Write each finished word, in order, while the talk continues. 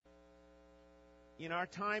In our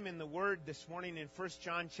time in the Word this morning in 1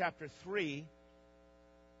 John chapter 3,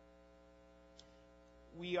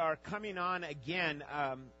 we are coming on again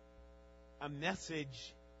a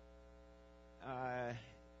message,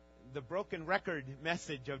 the broken record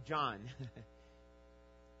message of John.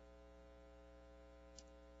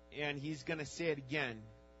 And he's going to say it again.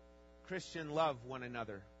 Christian, love one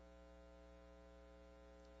another.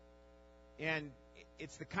 And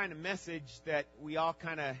it's the kind of message that we all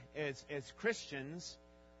kind of, as Christians,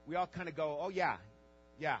 we all kind of go, oh yeah,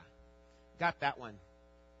 got that one.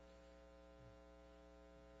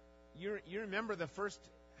 You remember the first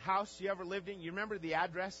house you ever lived in? You remember the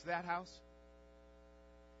address of that house?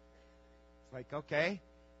 It's like, okay,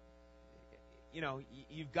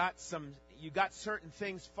 you've got certain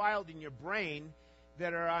things filed in your brain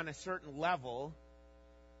that are on a certain level,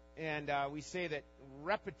 and we say that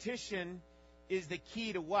repetition is the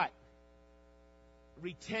key to what?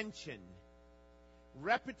 Retention.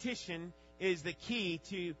 Repetition is the key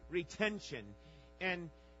to retention. And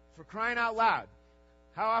for crying out loud,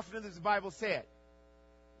 how often does the Bible say it?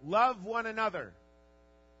 Love one another.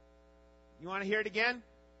 You want to hear it again?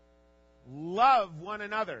 Love one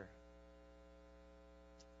another.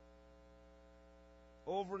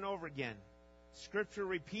 Over and over again. Scripture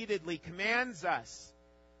repeatedly commands us.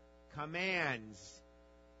 Commands.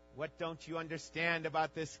 What don't you understand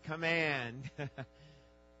about this command?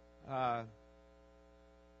 And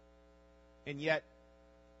yet,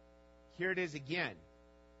 here it is again.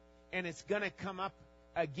 And it's going to come up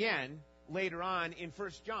again later on in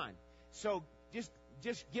 1 John. So just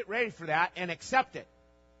get ready for that and accept it.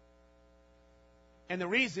 And the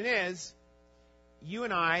reason is, you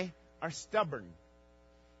and I are stubborn.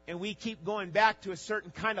 And we keep going back to a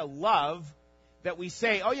certain kind of love that we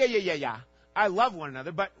say, oh yeah, I love one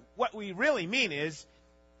another. But what we really mean is,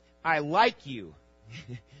 I like you.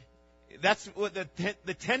 That's what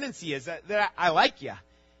the tendency is, that I like you.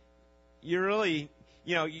 You're really,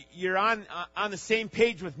 you're on the same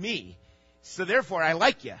page with me. So therefore, I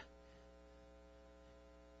like you.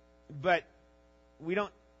 But we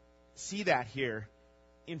don't see that here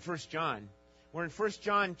in 1 John. We're in 1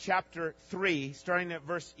 John chapter 3, starting at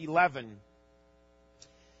verse 11.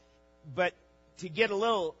 But to get a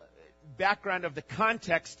little background of the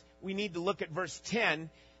context, we need to look at verse 10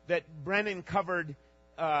 that Brennan covered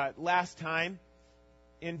last time.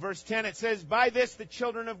 In verse 10 it says, by this the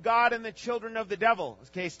children of God and the children of the devil.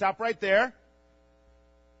 Okay, stop right there.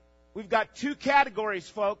 We've got two categories,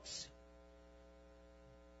 folks.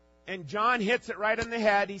 And John hits it right on the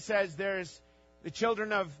head. He says there's the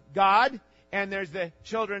children of God and there's the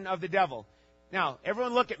children of the devil. Now,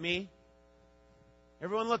 everyone look at me.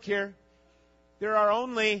 Everyone look here. There are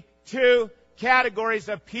only two categories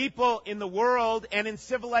of people in the world and in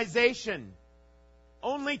civilization.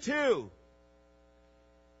 Only two.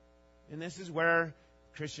 And this is where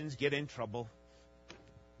Christians get in trouble.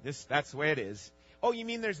 That's the way it is. Oh, you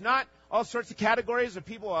mean there's not all sorts of categories of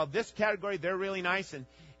people? Well, this category, they're really nice,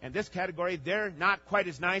 and this category, they're not quite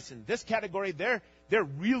as nice, and this category, they're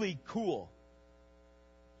really cool.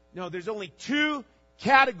 No, there's only two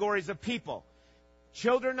categories of people.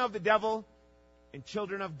 Children of the devil and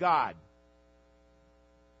children of God.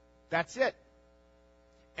 That's it.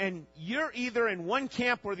 And you're either in one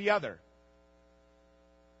camp or the other.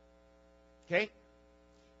 Okay?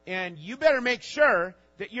 And you better make sure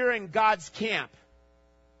that you're in God's camp.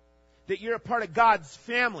 That you're a part of God's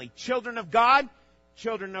family. Children of God,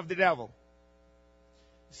 children of the devil.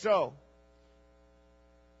 So,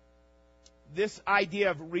 this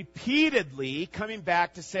idea of repeatedly coming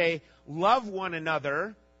back to say, love one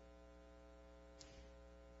another,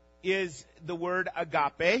 is the word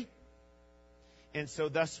agape. And so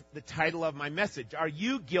thus the title of my message. Are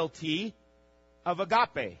you guilty of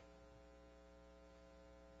agape?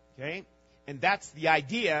 Okay? And that's the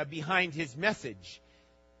idea behind his message.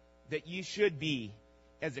 That you should be,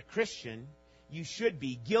 as a Christian, you should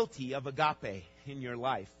be guilty of agape in your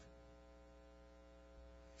life.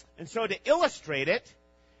 And so to illustrate it,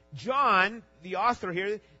 John, the author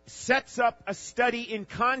here, sets up a study in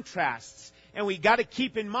contrasts. And we got to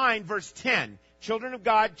keep in mind verse 10. Children of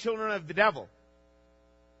God, children of the devil.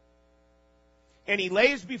 And he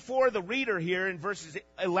lays before the reader here in verses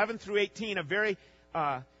 11 through 18 a very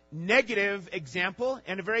negative example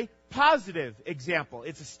and a very positive example.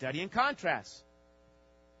 It's a study in contrast.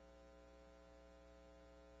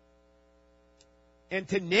 And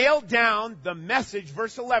to nail down the message,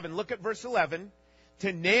 verse 11, look at verse 11,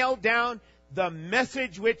 to nail down the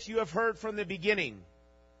message which you have heard from the beginning.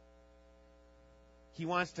 He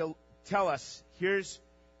wants to tell us, here's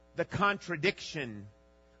the contradiction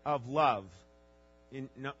of love.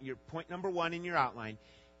 your point number 1 in your outline.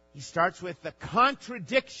 He starts with the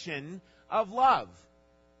contradiction of love.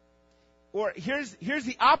 Or here's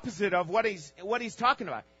the opposite of what he's talking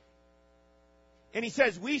about. And he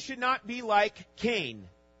says, we should not be like Cain.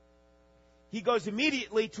 He goes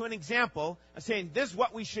immediately to an example of saying, this is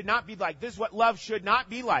what we should not be like. This is what love should not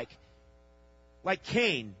be like. Like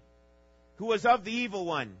Cain, who was of the evil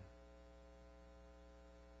one.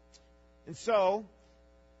 And so,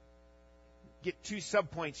 get 2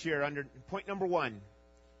 subpoints here under point number 1.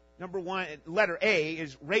 Number 1, letter A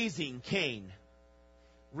is raising Cain.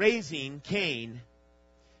 Raising Cain.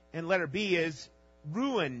 And letter B is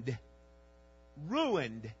ruined.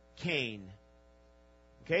 Ruined Cain.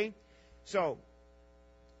 Okay? So,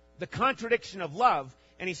 the contradiction of love,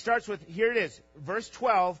 and he starts with, here it is, verse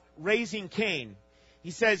 12, raising Cain.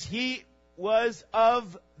 He says he was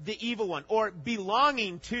of the evil one, or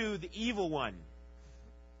belonging to the evil one.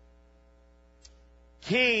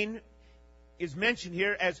 Cain is mentioned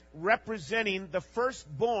here as representing the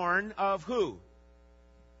firstborn of who?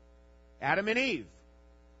 Adam and Eve.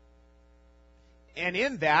 And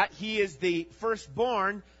in that, he is the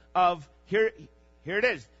firstborn of, here it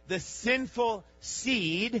is, the sinful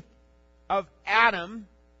seed of Adam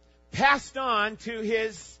passed on to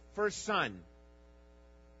his first son.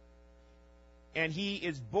 And he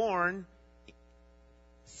is born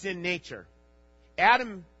sin nature.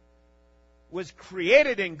 Adam was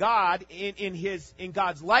created in God, in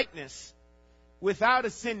God's likeness, without a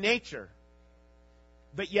sin nature.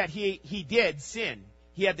 But yet he did sin.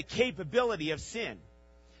 He had the capability of sin.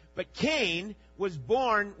 But Cain was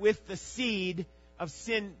born with the seed of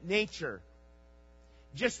sin nature.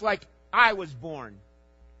 Just like I was born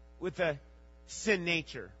with a sin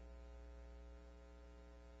nature.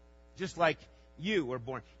 Just like you were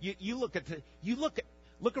born. You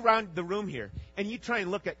look around the room here, and you try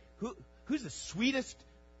and look at who's the sweetest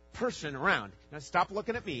person around. Now stop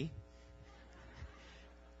looking at me.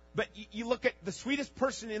 But you look at the sweetest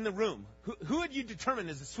person in the room. Who would you determine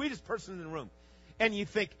is the sweetest person in the room? And you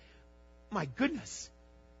think, my goodness,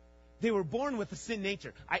 they were born with a sin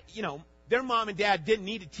nature. Their mom and dad didn't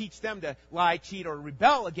need to teach them to lie, cheat, or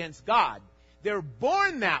rebel against God. They're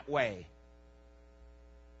born that way.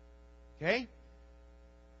 Okay?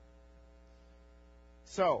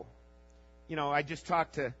 So, I just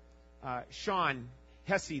talked to Sean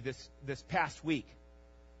Hesse this past week.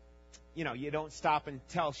 You don't stop and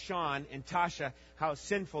tell Sean and Tasha how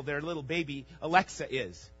sinful their little baby Alexa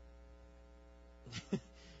is.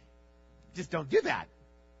 Just don't do that.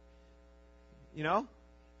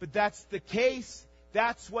 But that's the case.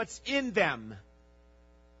 That's what's in them.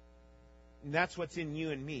 And that's what's in you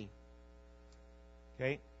and me.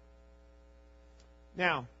 Okay?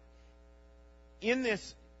 Now, in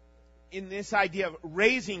this idea of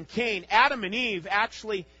raising Cain, Adam and Eve,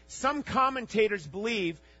 actually, some commentators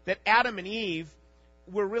believe that Adam and Eve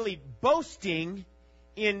were really boasting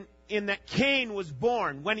in that Cain was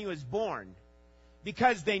born, when he was born.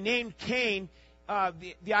 Because they named Cain,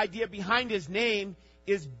 the idea behind his name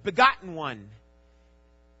is begotten one.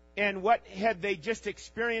 And what had they just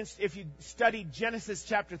experienced? If you studied Genesis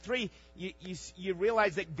chapter 3, you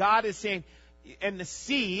realize that God is saying, and the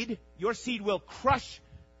seed, your seed will crush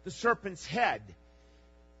the serpent's head.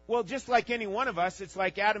 Well, just like any one of us, it's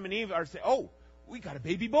like Adam and Eve are saying, oh, we got a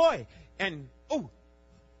baby boy. And, oh,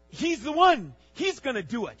 he's the one. He's going to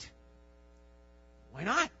do it. Why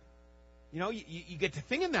not? You get to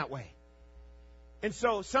thinking that way. And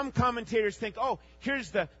so some commentators think, oh,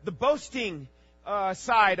 here's the boasting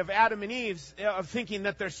side of Adam and Eve's, of thinking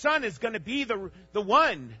that their son is going to be the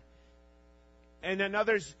one. And then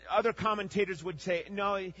other commentators would say,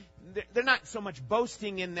 no, they're not so much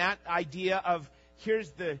boasting in that idea of here's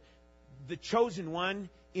the chosen one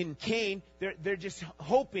in Cain. They're just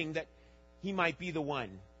hoping that he might be the one.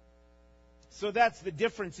 So that's the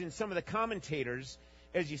difference in some of the commentators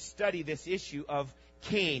as you study this issue of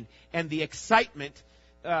Cain and the excitement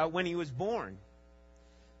when he was born.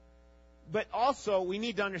 But also we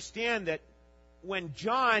need to understand that when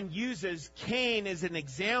John uses Cain as an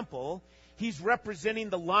example, he's representing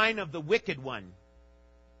the line of the wicked one.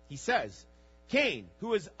 He says, Cain,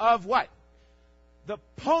 who is of what? The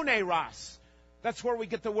poneros. That's where we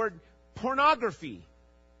get the word pornography.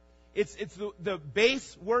 It's the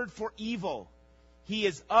base word for evil. He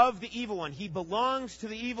is of the evil one. He belongs to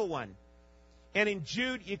the evil one. And in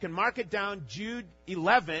Jude, you can mark it down, Jude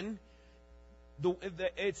 11,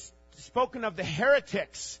 it's spoken of the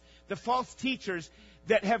heretics, the false teachers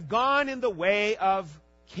that have gone in the way of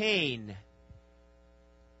Cain.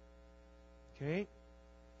 Okay?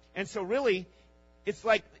 And so really, it's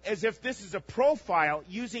like as if this is a profile,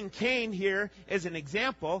 using Cain here as an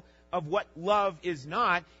example of what love is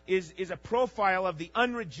not, is a profile of the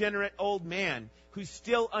unregenerate old man who's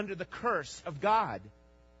still under the curse of God.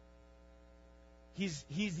 He's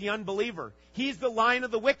the unbeliever. He's the line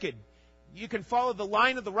of the wicked. You can follow the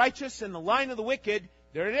line of the righteous and the line of the wicked.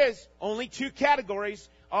 There it is. Only two categories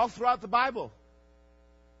all throughout the Bible.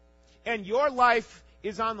 And your life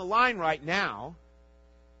is on the line right now.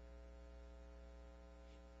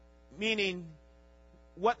 Meaning,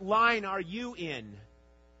 what line are you in?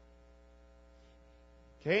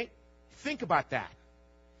 Okay? Think about that.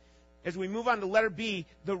 As we move on to letter B,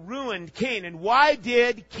 the ruined Cain. And why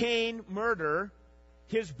did Cain murder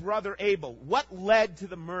his brother Abel? What led to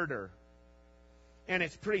the murder? And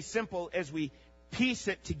it's pretty simple as we piece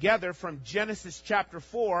it together from Genesis chapter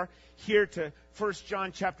 4 here to 1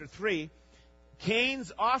 John chapter 3.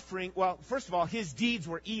 Cain's offering, well, first of all, his deeds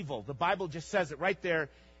were evil. The Bible just says it right there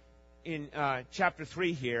in chapter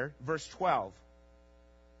 3 here, verse 12.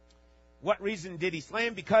 What reason did he slay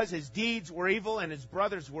him? Because his deeds were evil and his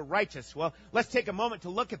brothers were righteous. Well, let's take a moment to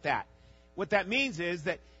look at that. What that means is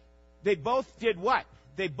that they both did what?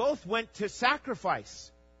 They both went to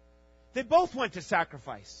sacrifice. They both went to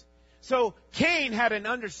sacrifice. So Cain had an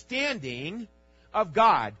understanding of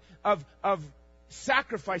God, of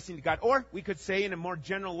sacrificing to God. Or we could say in a more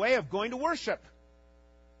general way of going to worship.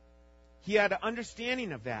 He had an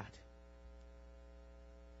understanding of that.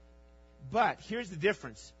 But here's the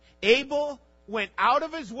difference. Abel went out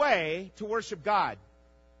of his way to worship God.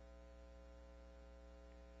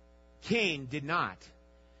 Cain did not.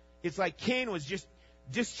 It's like Cain was just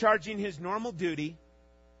discharging his normal duty.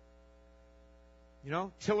 You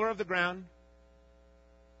know, tiller of the ground.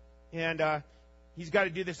 And he's got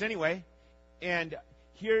to do this anyway. And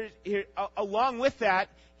here, along with that,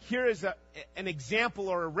 here is an example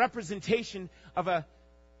or a representation of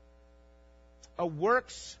a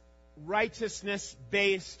works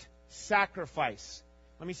righteousness-based sacrifice.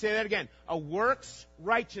 Let me say that again. A works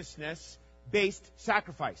righteousness-based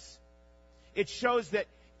sacrifice. It shows that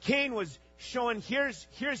Cain was showing here's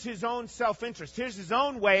his own self-interest. Here's his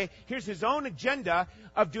own way. Here's his own agenda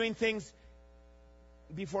of doing things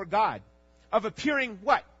before God. Of appearing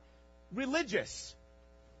what? Religious.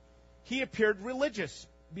 He appeared religious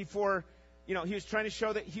before, he was trying to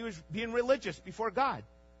show that he was being religious before God.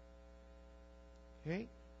 Okay?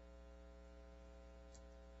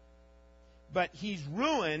 But he's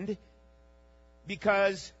ruined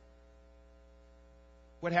because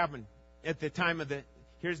what happened at the time of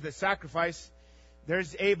here's the sacrifice,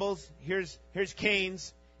 there's Abel's, here's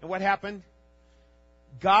Cain's, and what happened?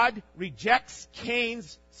 God rejects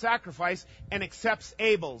Cain's sacrifice and accepts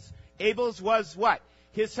Abel's. Abel's was what?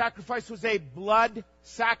 His sacrifice was a blood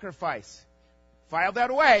sacrifice. File that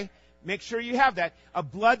away. Make sure you have that. A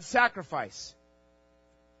blood sacrifice.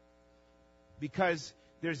 Because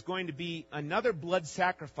there's going to be another blood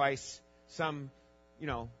sacrifice some,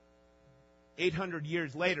 800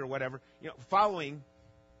 years later, whatever, following.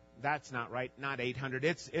 That's not right, not 800.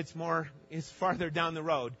 It's farther down the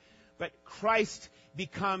road. But Christ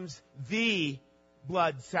becomes the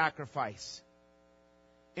blood sacrifice.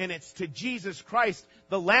 And it's to Jesus Christ,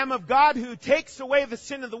 the Lamb of God who takes away the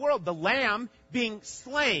sin of the world. The Lamb being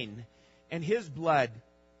slain and His blood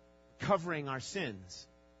covering our sins.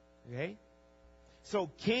 Okay? So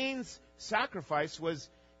Cain's sacrifice was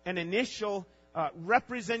an initial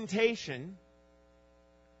representation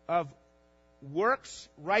of works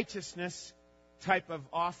righteousness type of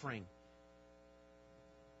offering.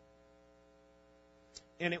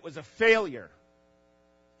 And it was a failure.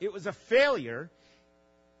 It was a failure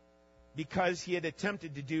because he had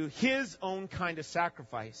attempted to do his own kind of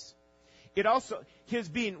sacrifice. His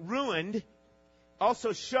being ruined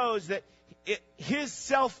also shows that his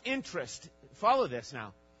self-interest, follow this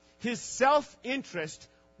now, his self-interest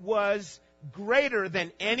was greater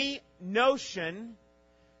than any notion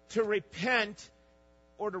to repent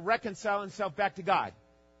or to reconcile himself back to God.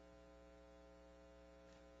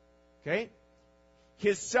 Okay?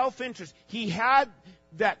 His self-interest. He had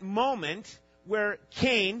that moment where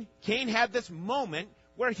Cain had this moment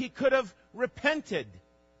where he could have repented.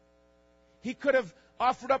 He could have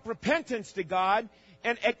offered up repentance to God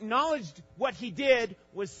and acknowledged what he did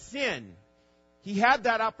was sin. He had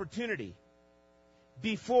that opportunity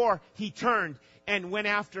before he turned and went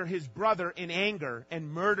after his brother in anger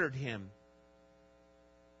and murdered him.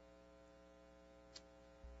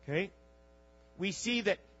 Okay? We see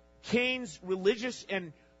that Cain's religious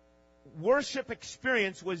and worship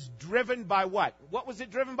experience was driven by what? What was it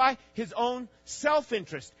driven by? His own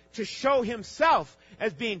self-interest, to show himself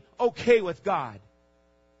as being okay with God.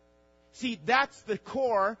 See, that's the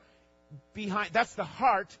core behind, that's the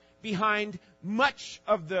heart behind much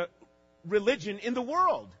of the religion in the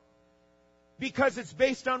world. Because it's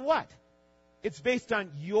based on what? It's based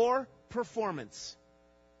on your performance.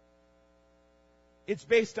 It's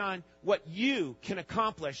based on what you can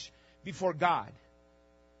accomplish before God.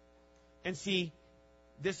 And see,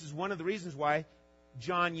 this is one of the reasons why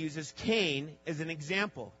John uses Cain as an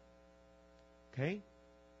example. Okay?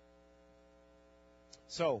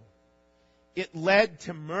 So, it led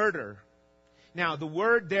to murder. Now, the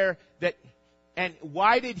word there that, and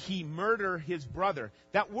why did he murder his brother?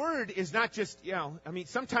 That word is not just,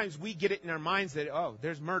 sometimes we get it in our minds that,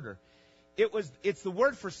 there's murder. It's the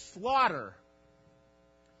word for slaughter.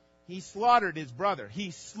 He slaughtered his brother.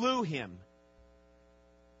 He slew him.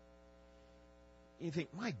 You think,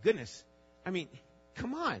 my goodness,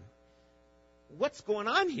 come on. What's going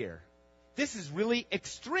on here? This is really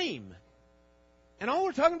extreme. And all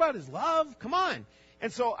we're talking about is love? Come on.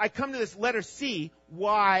 And so I come to this letter C.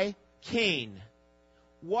 Why Cain?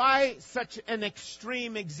 Why such an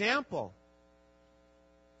extreme example?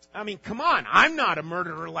 Come on. I'm not a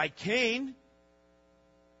murderer like Cain.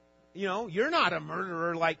 You're not a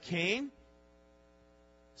murderer like Cain.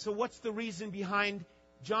 So what's the reason behind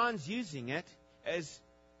John's using it as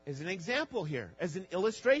an example here, as an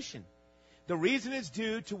illustration? The reason is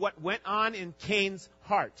due to what went on in Cain's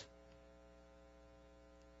heart.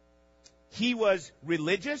 He was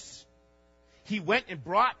religious. He went and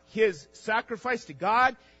brought his sacrifice to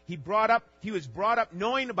God. He was brought up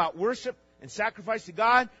knowing about worship and sacrifice to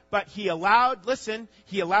God, but he allowed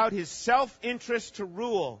his self-interest to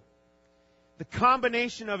rule. The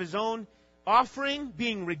combination of his own offering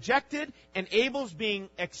being rejected and Abel's being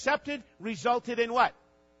accepted resulted in what?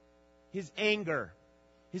 His anger.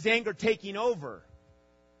 His anger taking over.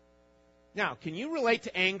 Now, can you relate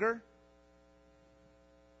to anger?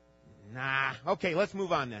 Nah. Okay, let's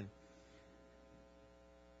move on then.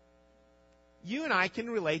 You and I can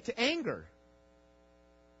relate to anger.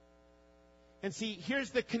 And see,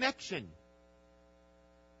 here's the connection.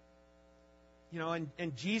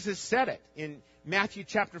 And Jesus said it in Matthew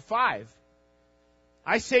chapter 5.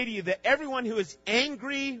 I say to you that everyone who is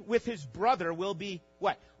angry with his brother will be,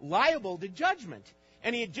 what? Liable to judgment.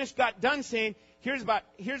 And he had just got done saying, here's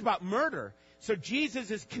about murder. So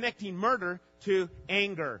Jesus is connecting murder to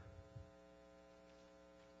anger.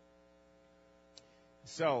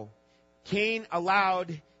 So, Cain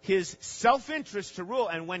allowed his self-interest to rule,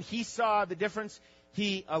 and when he saw the difference,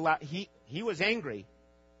 he was angry.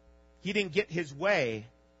 He didn't get his way.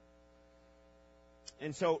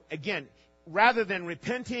 And so, again, rather than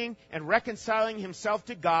repenting and reconciling himself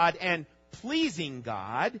to God and pleasing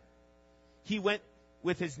God, he went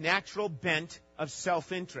with his natural bent of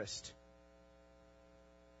self-interest.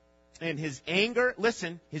 And his anger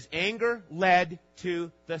led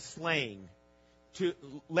to the slaying,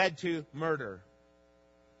 led to murder.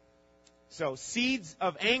 So seeds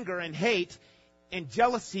of anger and hate and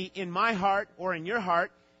jealousy in my heart or in your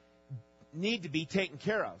heart need to be taken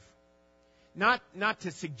care of. Not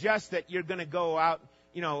to suggest that you're going to go out,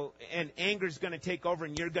 and anger's going to take over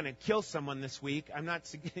and you're going to kill someone this week. I'm not,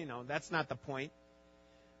 that's not the point.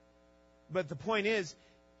 But the point is,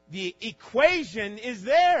 the equation is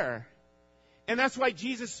there. And that's why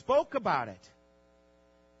Jesus spoke about it.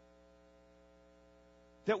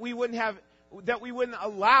 That we wouldn't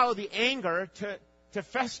allow the anger to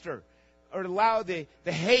fester or allow the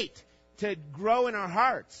hate to grow in our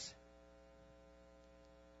hearts.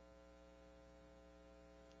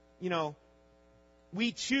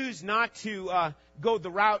 We choose not to go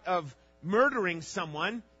the route of murdering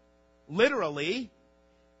someone, literally,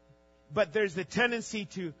 but there's the tendency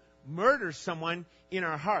to murder someone in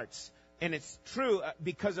our hearts. And it's true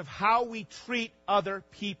because of how we treat other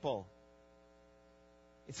people.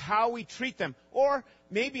 It's how we treat them. Or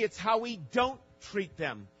maybe it's how we don't treat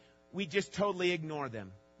them. We just totally ignore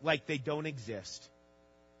them, like they don't exist.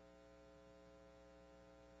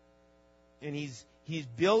 And he's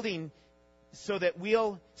building so that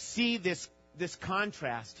we'll see this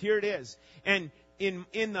contrast. Here it is. And in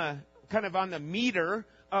the kind of on the meter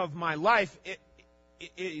of my life,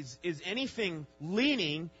 is anything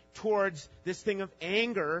leaning towards this thing of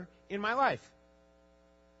anger in my life?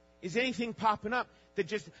 Is anything popping up that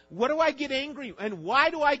just, what do I get angry? And why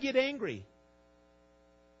do I get angry?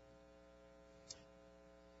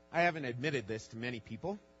 I haven't admitted this to many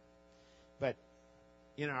people, but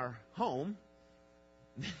in our home,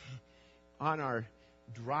 on our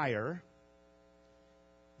dryer,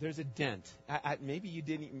 there's a dent. Maybe you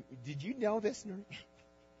didn't. Did you know this?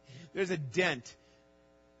 There's a dent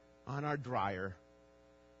on our dryer.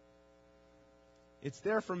 It's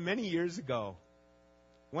there from many years ago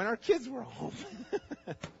when our kids were home.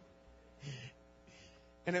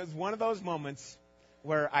 And it was one of those moments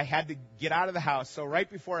where I had to get out of the house. So right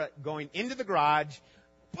before going into the garage,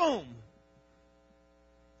 boom.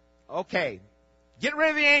 Okay, get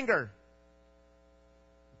rid of the anger.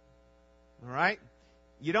 All right?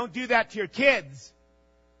 You don't do that to your kids.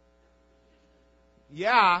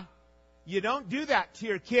 Yeah, you don't do that to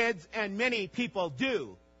your kids, and many people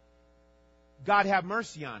do. God have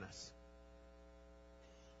mercy on us.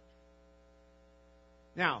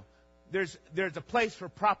 Now, there's a place for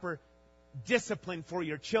proper discipline for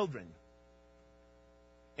your children.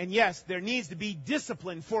 And yes, there needs to be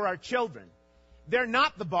discipline for our children. They're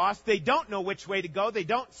not the boss. They don't know which way to go. They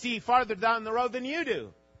don't see farther down the road than you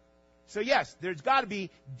do. So yes, there's got to be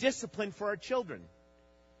discipline for our children.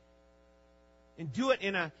 And do it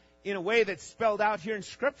in a way that's spelled out here in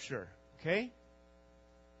Scripture. Okay?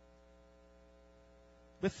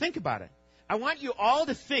 But think about it. I want you all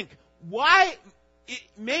to think, why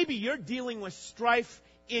maybe you're dealing with strife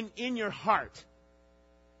in your heart.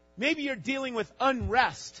 Maybe you're dealing with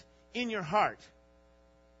unrest in your heart.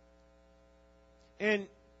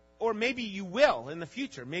 Or maybe you will in the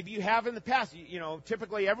future. Maybe you have in the past.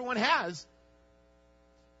 Typically everyone has.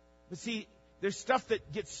 But see, there's stuff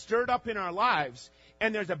that gets stirred up in our lives,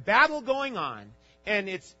 and there's a battle going on, and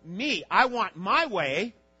it's me. I want my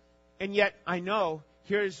way, and yet I know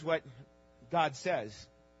here's what God says.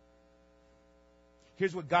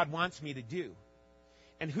 Here's what God wants me to do.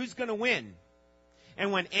 And who's going to win?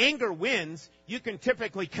 And when anger wins, you can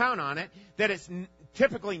typically count on it that it's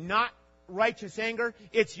typically not righteous anger,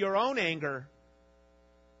 it's your own anger.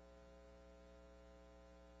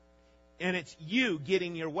 And it's you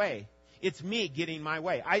getting your way. It's me getting my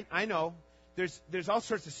way. I know there's all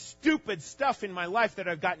sorts of stupid stuff in my life that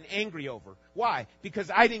I've gotten angry over. Why?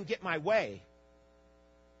 Because I didn't get my way.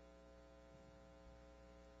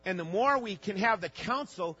 And the more we can have the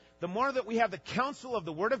counsel, the more that we have the counsel of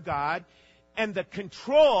the Word of God and the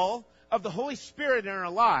control of the Holy Spirit in our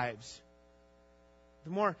lives, the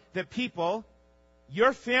more that people,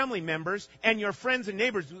 your family members, and your friends and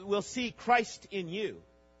neighbors will see Christ in you.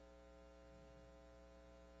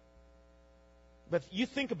 But you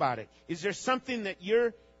think about it. Is there something that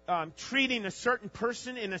you're treating a certain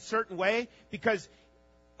person in a certain way because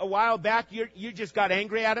a while back you just got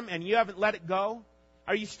angry at them and you haven't let it go?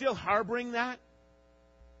 Are you still harboring that?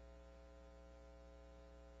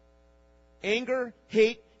 Anger,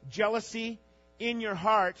 hate, jealousy in your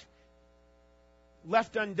heart,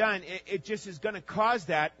 left undone, it just is going to cause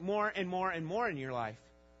that more and more and more in your life.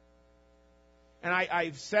 And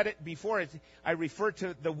I've said it before. I refer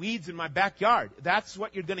to the weeds in my backyard. That's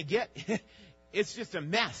what you're going to get. It's just a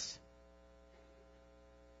mess.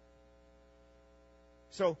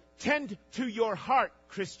 So tend to your heart,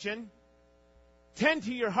 Christian. Tend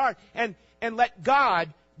to your heart and let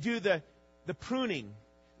God do the pruning.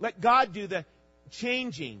 Let God do the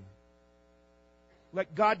changing.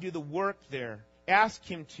 Let God do the work there. Ask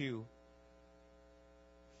Him to.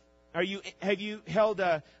 Have you held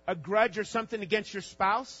a grudge or something against your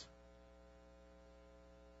spouse?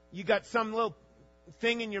 You got some little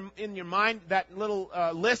thing in your mind, that little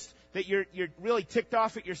list that you're really ticked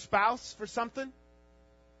off at your spouse for something?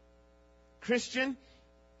 Christian,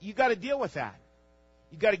 you got to deal with that.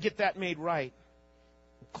 You got to get that made right.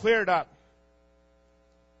 Clear it up.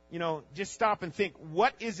 Just stop and think,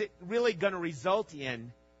 what is it really going to result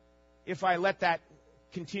in if I let that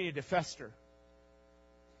continue to fester?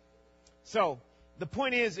 So, the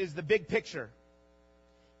point is the big picture.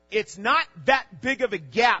 It's not that big of a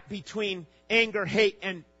gap between anger, hate,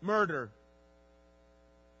 and murder.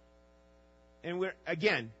 And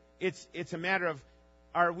it's a matter of,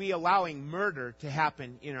 are we allowing murder to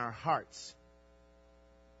happen in our hearts?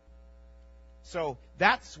 So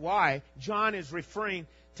that's why John is referring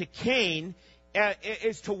to Cain,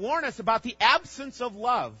 is to warn us about the absence of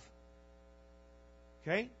love.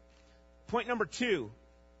 Okay? Point number 2.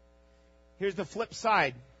 Here's the flip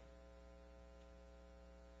side.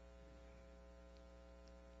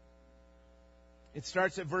 It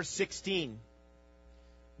starts at verse 16.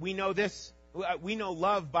 We know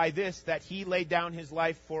love by this, that He laid down His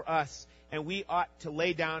life for us, and we ought to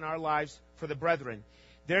lay down our lives for the brethren.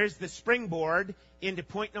 There's the springboard into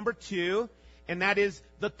point number 2, and that is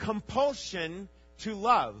the compulsion to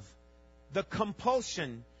love. The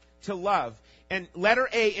compulsion to love. And letter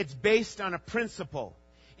A, it's based on a principle.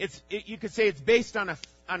 You could say it's based on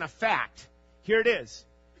a fact. Here it is.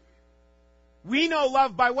 We know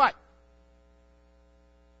love by what?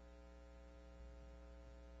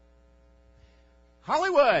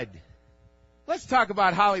 Hollywood. Let's talk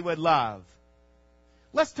about Hollywood love.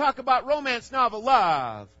 Let's talk about romance novel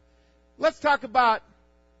love. Let's talk about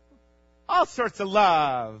all sorts of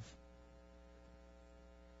love.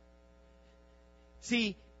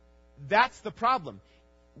 See, that's the problem.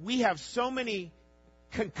 We have so many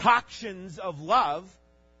concoctions of love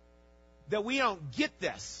that we don't get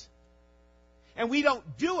this. And we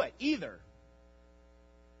don't do it either.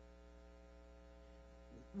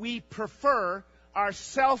 We prefer our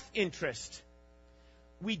self-interest.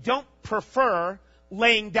 We don't prefer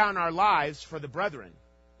laying down our lives for the brethren,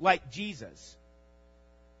 like Jesus.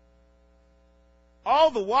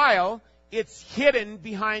 All the while, it's hidden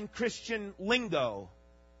behind Christian lingo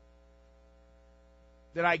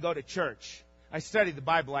that I go to church. I study the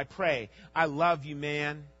Bible. I pray. I love you,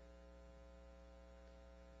 man.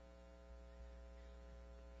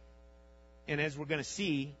 And as we're going to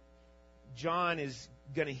see, John is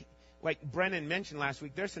going to, like Brennan mentioned last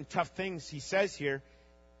week, there's some tough things he says here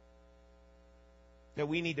that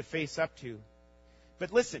we need to face up to.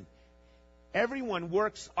 But listen, everyone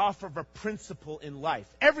works off of a principle in life.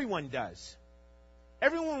 Everyone does.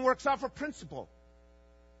 Everyone works off a principle.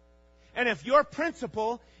 And if your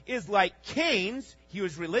principle is like Cain's, he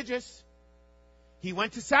was religious, he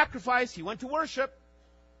went to sacrifice, he went to worship,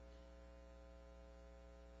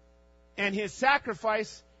 and his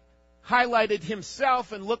sacrifice highlighted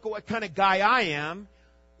himself, and look at what kind of guy I am.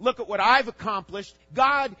 Look at what I've accomplished.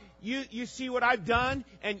 God, you see what I've done,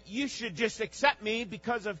 and you should just accept me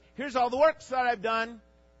because of, here's all the works that I've done.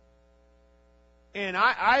 And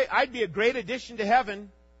I'd be a great addition to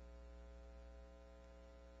heaven.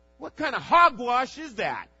 What kind of hogwash is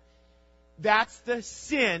that? That's the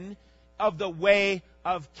sin of the way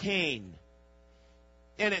of Cain.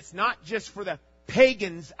 And it's not just for the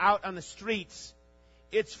pagans out on the streets.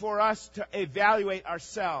 It's for us to evaluate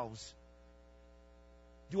ourselves.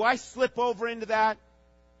 Do I slip over into that?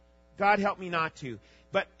 God help me not to.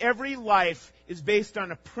 But every life is based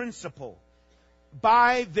on a principle.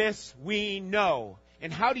 By this we know.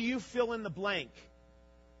 And how do you fill in the blank?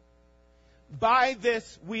 By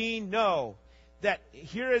this we know that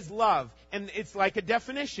here is love. And it's like a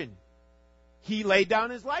definition. He laid down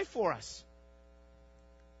his life for us.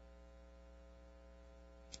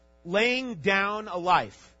 Laying down a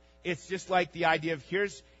life. It's just like the idea of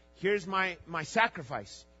here's my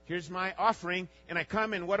sacrifice. Here's my offering. And I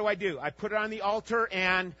come and what do? I put it on the altar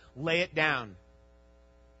and lay it down.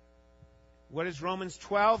 What does Romans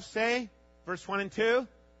 12 say? Verse 1 and 2?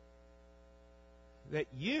 That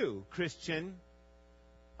you, Christian,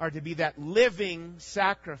 are to be that living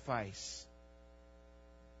sacrifice.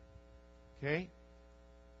 Okay?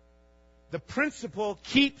 The principle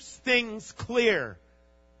keeps things clear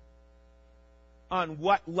on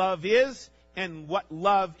what love is and what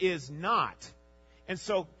love is not. And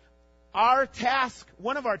so our task,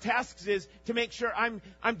 one of our tasks is to make sure I'm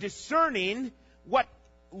discerning what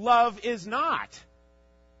love is not.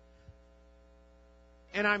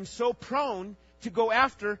 And I'm so prone to go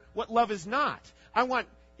after what love is not. I want,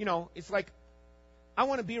 it's like, I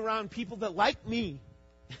want to be around people that like me.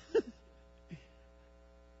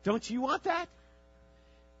 Don't you want that?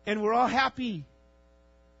 And we're all happy.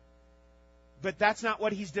 But that's not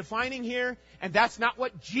what he's defining here, and that's not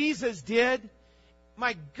what Jesus did.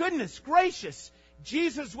 My goodness gracious,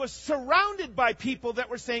 Jesus was surrounded by people that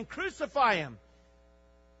were saying, crucify him.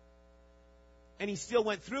 And he still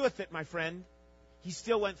went through with it, my friend. He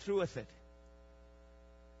still went through with it.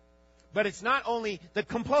 But it's not only, the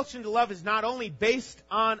compulsion to love is not only based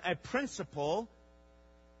on a principle.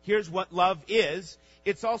 Here's what love is.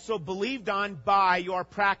 It's also believed on by your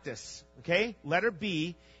practice. Okay? Letter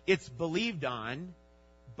B, it's believed on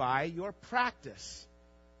by your practice.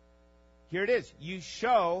 Here it is. You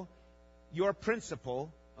show your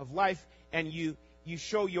principle of life, and you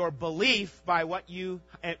show your belief by what you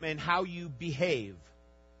and how you behave.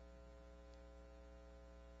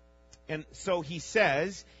 And so he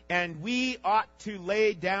says, and we ought to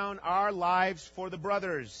lay down our lives for the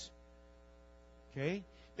brothers. Okay?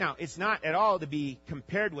 Now, it's not at all to be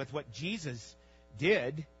compared with what Jesus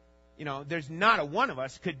did. There's not a one of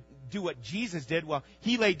us could do what Jesus did. Well,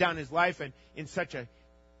 he laid down his life in such a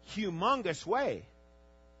humongous way.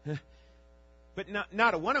 But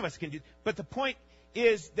not a one of us can do. But the point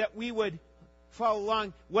is that we would follow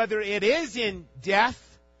along, whether it is in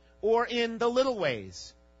death or in the little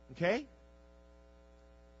ways. Okay?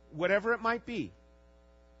 Whatever it might be.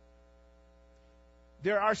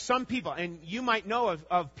 There are some people, and you might know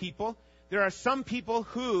of people, there are some people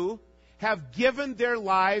who have given their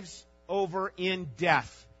lives over in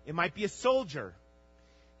death. It might be a soldier.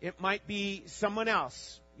 It might be someone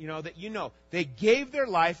else, that They gave their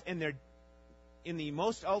life, and they're in the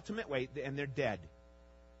most ultimate way, and they're dead.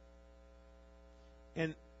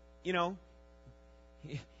 And, you know,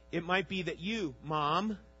 it might be that you,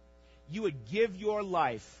 mom, you would give your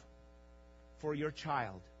life for your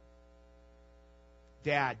child.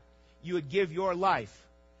 Dad, you would give your life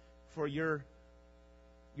for your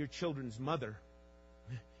children's mother.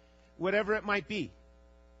 Whatever it might be.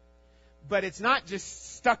 But it's not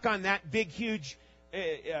just stuck on that big, huge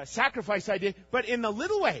sacrifice idea, but in the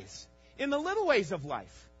little ways. In the little ways of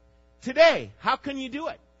life. Today, how can you do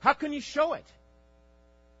it? How can you show it?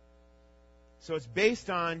 So it's based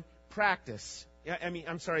on practice.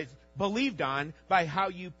 It's believed on by how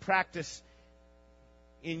you practice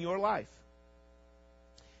in your life.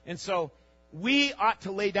 And so, we ought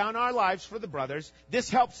to lay down our lives for the brothers. This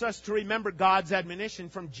helps us to remember God's admonition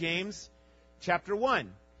from James chapter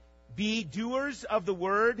 1. Be doers of the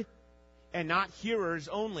word and not hearers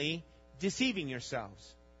only, deceiving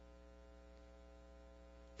yourselves.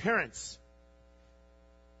 Parents,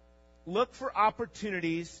 look for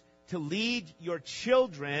opportunities to lead your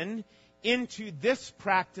children into this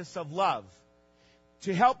practice of love,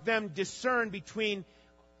 to help them discern between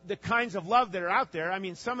the kinds of love that are out there. I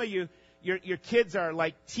mean, some of you, your kids are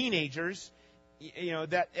like teenagers,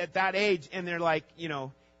 that at that age, and they're like,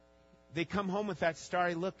 they come home with that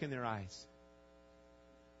starry look in their eyes.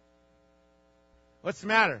 What's the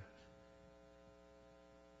matter?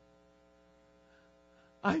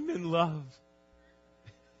 I'm in love.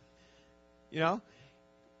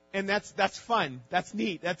 And that's fun. That's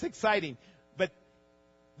neat. That's exciting. But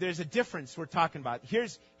there's a difference we're talking about.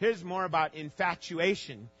 Here's more about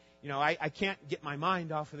infatuation. I can't get my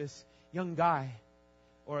mind off of this young guy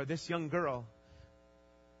or this young girl.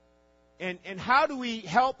 And how do we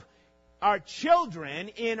help our children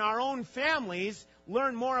in our own families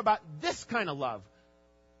learn more about this kind of love?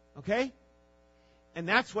 Okay? And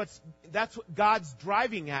that's what God's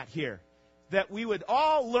driving at here. That we would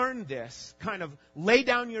all learn this kind of lay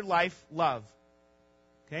down your life love.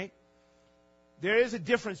 Okay? There is a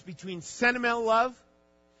difference between sentimental love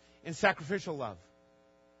and sacrificial love.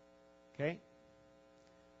 Okay?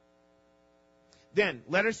 Then,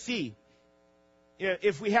 letter C.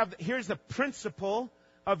 Here's the principle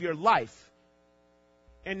of your life.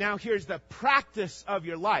 And now here's the practice of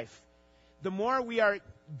your life. The more we are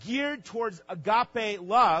geared towards agape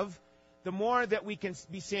love, the more that we can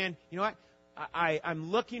be saying, you know what?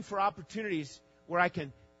 I'm looking for opportunities where I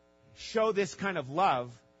can show this kind of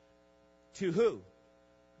love to who?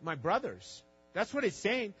 My brothers. That's what it's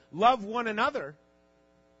saying. Love one another.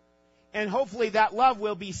 And hopefully that love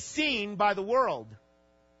will be seen by the world.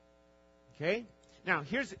 Okay? Now,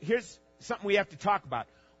 here's something we have to talk about.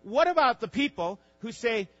 What about the people who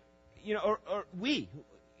say, or we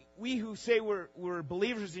who say we're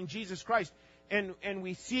believers in Jesus Christ, and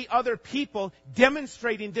we see other people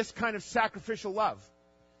demonstrating this kind of sacrificial love,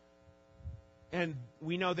 and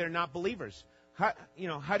we know they're not believers? How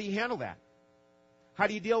do you handle that? How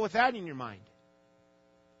do you deal with that in your mind?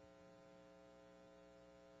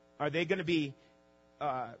 Are they going to be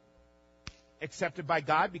accepted by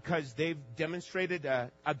God because they've demonstrated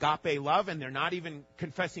agape love and they're not even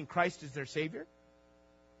confessing Christ as their Savior?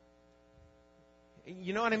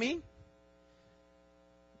 You know what I mean?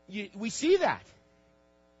 We see that.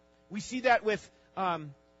 We see that with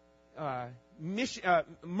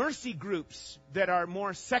mercy groups that are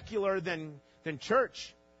more secular than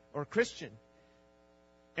church or Christian.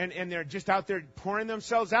 And they're just out there pouring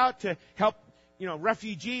themselves out to help,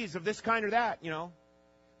 refugees of this kind or that,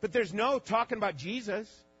 But there's no talking about Jesus.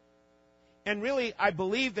 And really, I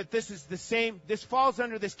believe that this is the same. This falls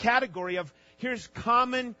under this category of, here's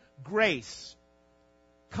common grace.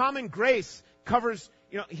 Common grace covers,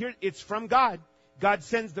 here it's from God. God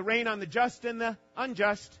sends the rain on the just and the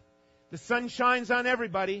unjust. The sun shines on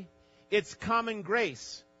everybody. It's common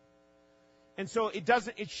grace. And so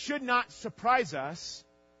it should not surprise us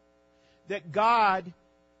that God,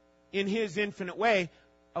 in His infinite way,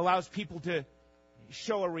 allows people to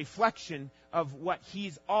show a reflection of what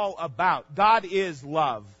He's all about. God is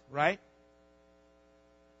love, right?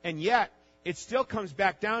 And yet, it still comes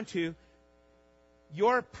back down to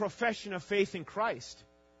your profession of faith in Christ.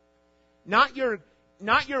 Not your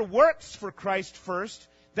works for Christ first.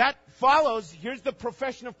 That follows, here's the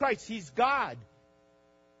profession of Christ. He's God.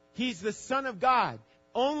 He's the Son of God.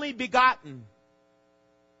 Only begotten.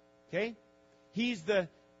 Okay? He's the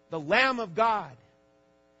Lamb of God.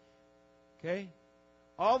 Okay?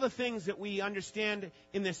 All the things that we understand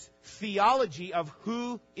in this theology of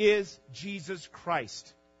who is Jesus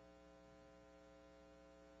Christ.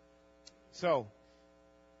 So,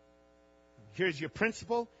 here's your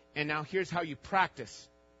principle, and now here's how you practice.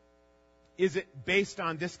 Is it based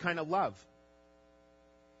on this kind of love?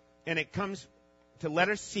 And it comes to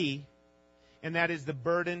letter C, and that is the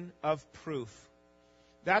burden of proof.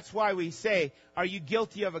 That's why we say, are you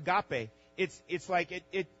guilty of agape? It's like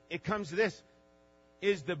it comes to this.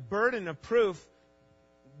 Is the burden of proof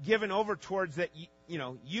given over towards that,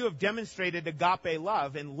 you have demonstrated agape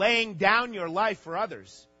love and laying down your life for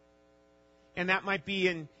others? And that might be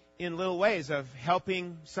in little ways of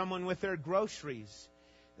helping someone with their groceries.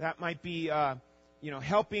 That might be,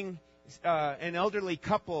 helping an elderly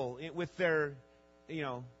couple with their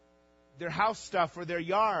house stuff or their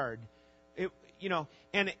yard.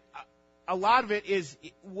 And a lot of it is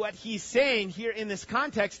what he's saying here in this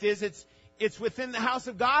context is it's within the house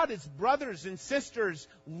of God. It's brothers and sisters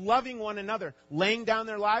loving one another, laying down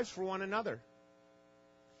their lives for one another.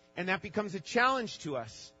 And that becomes a challenge to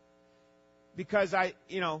us. Because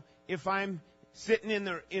if I'm sitting in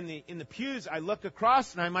the pews, I look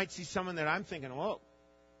across and I might see someone that I'm thinking, whoa,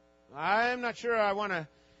 I'm not sure I want to,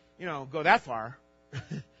 go that far.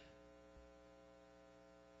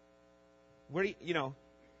 Where do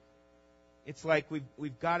it's like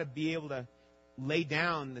we've got to be able to lay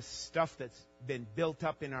down the stuff that's been built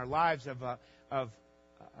up in our lives of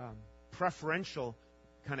preferential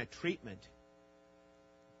kind of treatment.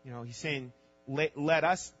 He's saying, let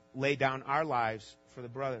us lay down our lives for the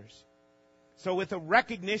brothers. So with a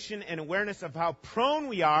recognition and awareness of how prone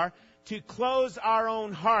we are to close our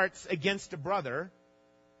own hearts against a brother,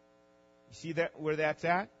 you see that where that's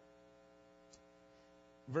at?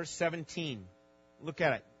 Verse 17. Look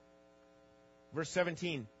at it. Verse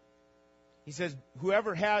 17. He says,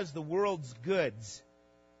 whoever has the world's goods,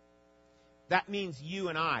 that means you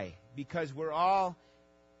and I, because we're all,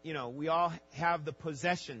 we all have the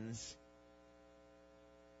possessions.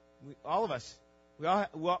 All of us,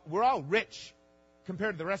 we're all rich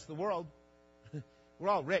compared to the rest of the world. We're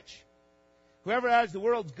all rich. Whoever has the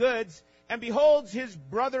world's goods and beholds his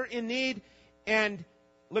brother in need and,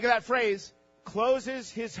 look at that phrase,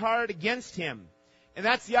 closes his heart against him. And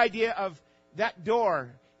that's the idea of that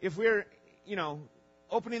door. If we're,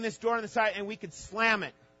 opening this door on the side and we could slam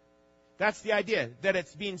it. That's the idea, that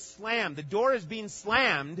it's being slammed. The door is being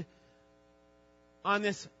slammed on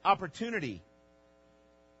this opportunity.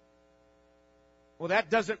 Well, that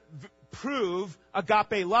doesn't prove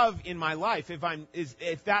agape love in my life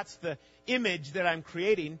if that's the image that I'm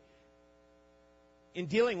creating in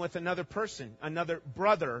dealing with another person, another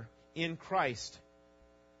brother in Christ.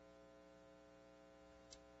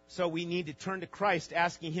 So we need to turn to Christ,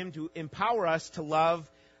 asking Him to empower us to love,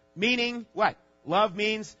 meaning what? Love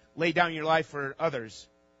means lay down your life for others.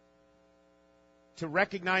 To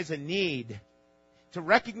recognize a need. To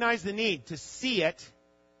recognize the need, to see it,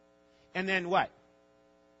 and then what?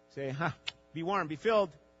 Say, be warm, be filled.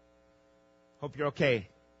 Hope you're okay.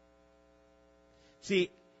 See,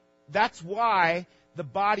 that's why the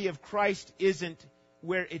body of Christ isn't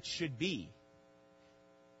where it should be.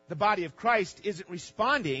 The body of Christ isn't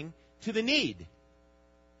responding to the need.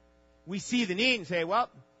 We see the need and say, well,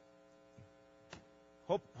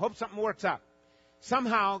 hope something works out.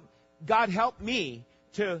 Somehow, God help me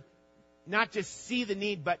to not just see the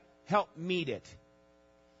need, but help meet it.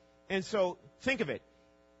 And so, think of it.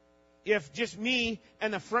 If just me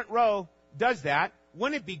and the front row does that,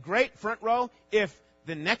 wouldn't it be great, front row, if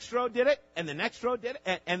the next row did it, and the next row did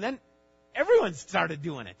it, and then everyone started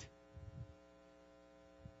doing it?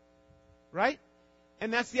 Right?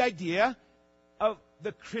 And that's the idea of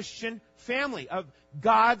the Christian family, of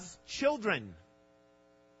God's children.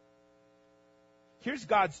 Here's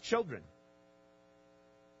God's children.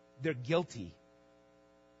 They're guilty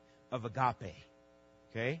of agape.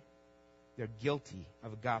 Okay? They're guilty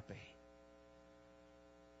of agape.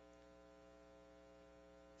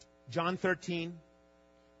 John 13.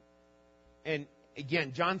 And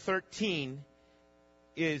again, John 13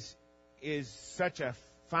 is such a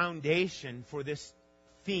foundation for this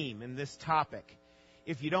theme and this topic.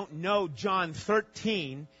 If you don't know John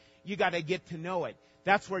 13, you got to get to know it.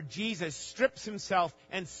 That's where Jesus strips himself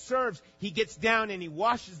and serves. He gets down and he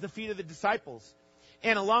washes the feet of the disciples.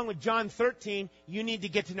 And along with John 13, you need to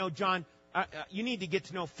get to know you need to get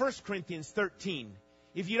to know 1 Corinthians 13.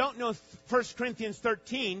 If you don't know 1 Corinthians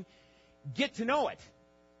 13, get to know it.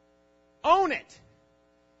 Own it.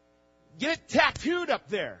 Get it tattooed up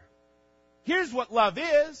there. Here's what love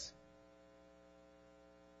is.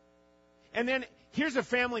 And then here's a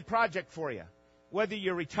family project for you. Whether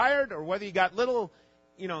you're retired or whether you got little,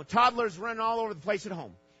 toddlers running all over the place at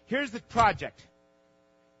home. Here's the project.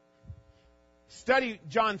 Study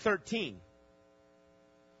John 13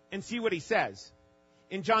 and see what he says.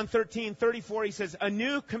 In John 13:34, he says, "A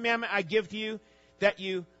new commandment I give to you, that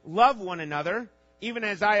you love one another, even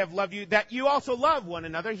as I have loved you, that you also love one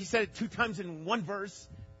another. He said it 2 times in one verse.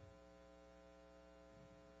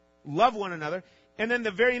 Love one another. And then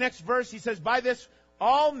the very next verse, he says, by this,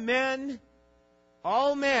 all men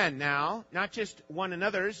now, not just one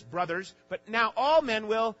another's brothers, but now all men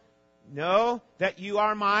will know that you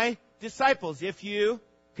are my disciples. If you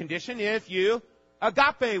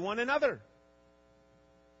agape one another.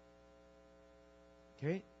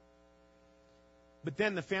 Okay? But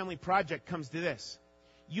then the family project comes to this.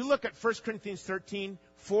 You look at 1 Corinthians 13,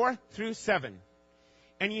 4 through 7,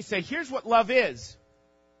 and you say, here's what love is.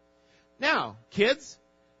 Now, kids,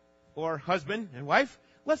 or husband and wife,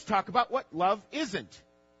 let's talk about what love isn't.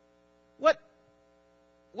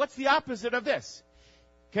 What's the opposite of this?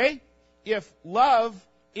 Okay? If love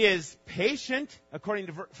is patient, according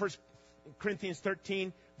to 1 Corinthians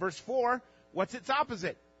 13, verse 4, what's its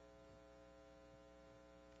opposite?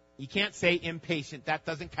 You can't say impatient. That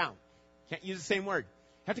doesn't count. Can't use the same word.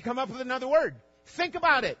 Have to come up with another word. Think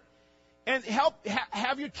about it. And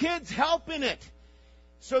have your kids help in it.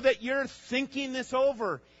 So that you're thinking this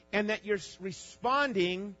over and that you're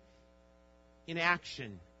responding in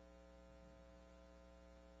action.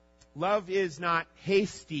 Love is not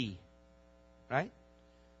hasty. Right?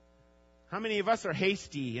 How many of us are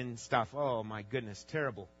hasty and stuff? Oh my goodness,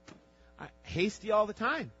 terrible. Hasty all the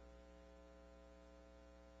time.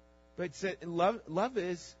 But love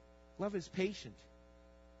is patient.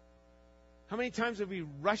 How many times have we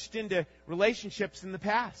rushed into relationships in the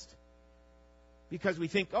past? Because we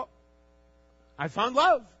think, oh, I found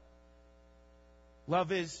love.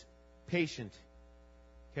 Love is patient.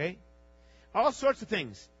 Okay? All sorts of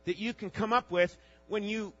things that you can come up with when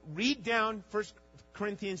you read down 1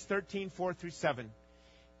 Corinthians 13, 4 through 7,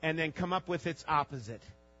 and then come up with its opposite.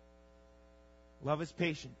 Love is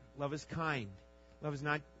patient. Love is kind. Love is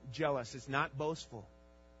not jealous. It's not boastful.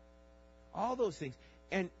 All those things.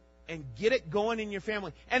 And get it going in your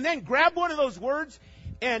family. And then grab one of those words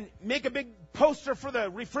and make a big poster for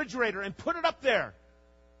the refrigerator and put it up there.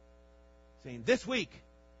 Saying, this week,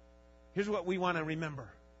 here's what we want to remember.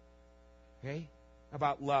 Okay?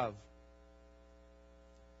 About love.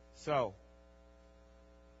 So,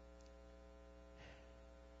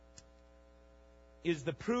 is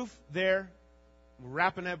the proof there,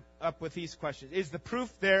 wrapping up with these questions, is the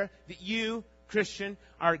proof there that you, Christian,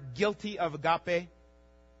 are guilty of agape?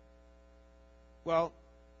 Well,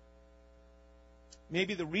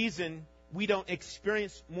 maybe the reason we don't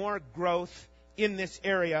experience more growth in this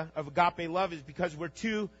area of agape love is because we're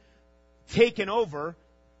too taken over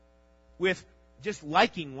with just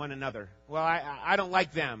liking one another. Well, I don't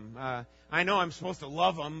like them. I know I'm supposed to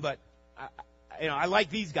love them, but I like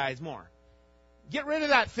these guys more. Get rid of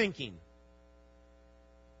that thinking.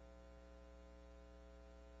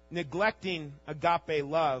 Neglecting agape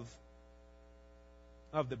love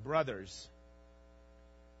of the brothers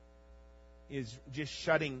is just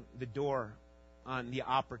shutting the door on the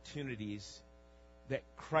opportunities that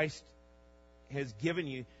Christ has given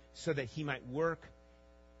you so that He might work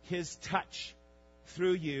His touch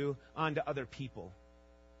through you onto other people.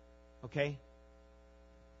 Okay?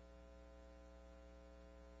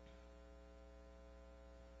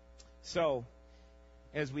 So,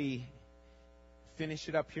 as we finish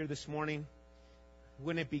it up here this morning,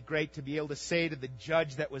 wouldn't it be great to be able to say to the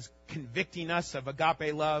judge that was convicting us of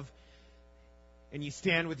agape love, and you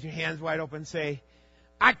stand with your hands wide open and say,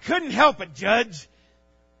 I couldn't help it, Judge.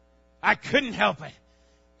 I couldn't help it.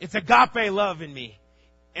 It's agape love in me.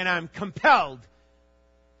 And I'm compelled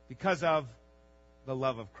because of the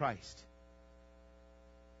love of Christ.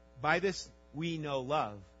 By this we know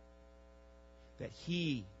love, that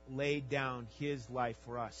He laid down His life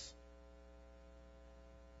for us.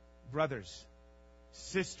 Brothers,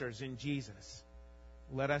 sisters in Jesus,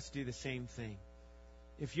 let us do the same thing.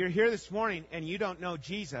 If you're here this morning and you don't know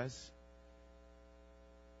Jesus,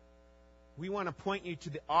 we want to point you to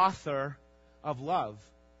the author of love.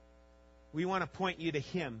 We want to point you to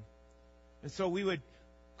Him. And so we would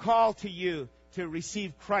call to you to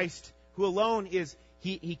receive Christ, who alone is,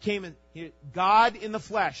 He came, God in the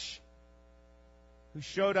flesh, who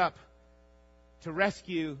showed up to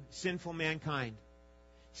rescue sinful mankind.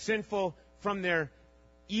 Sinful from their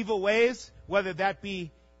evil ways, whether that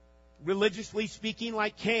be religiously speaking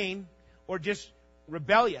like Cain, or just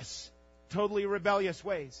rebellious, totally rebellious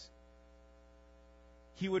ways.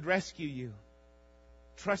 He would rescue you.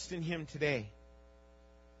 Trust in Him today.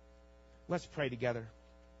 Let's pray together.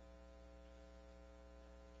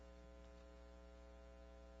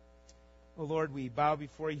 Oh Lord, we bow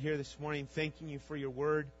before You here this morning, thanking You for Your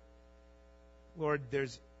word. Lord,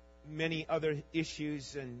 there's many other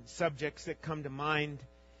issues and subjects that come to mind,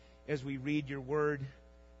 as we read your word,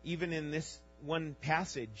 even in this one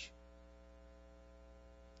passage.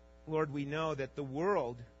 Lord, we know that the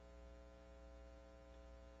world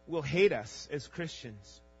will hate us as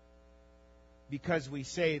Christians because we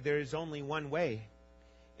say there is only one way.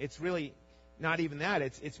 It's really not even that.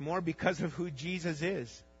 It's more because of who Jesus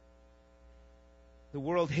is. The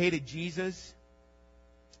world hated Jesus,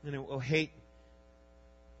 and it will hate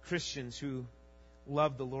Christians who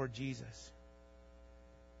love the Lord Jesus.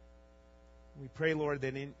 We pray, Lord,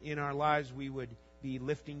 that in our lives we would be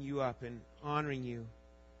lifting you up and honoring you.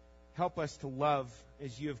 Help us to love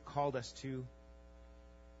as you have called us to.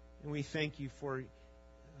 And we thank you for,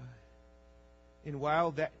 and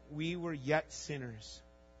while that we were yet sinners,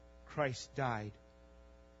 Christ died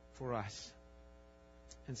for us.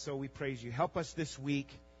 And so we praise you. Help us this week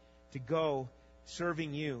to go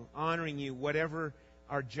serving you, honoring you, whatever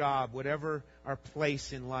our job, whatever our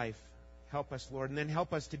place in life. Help us, Lord. And then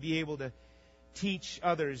help us to be able to teach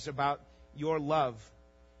others about your love,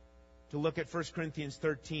 to look at 1 Corinthians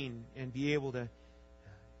 13 and be able to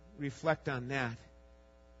reflect on that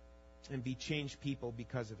and be changed people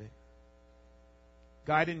because of it.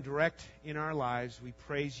 Guide and direct in our lives. We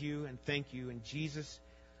praise you and thank you in Jesus'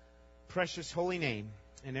 precious holy name.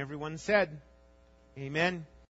 And everyone said, Amen.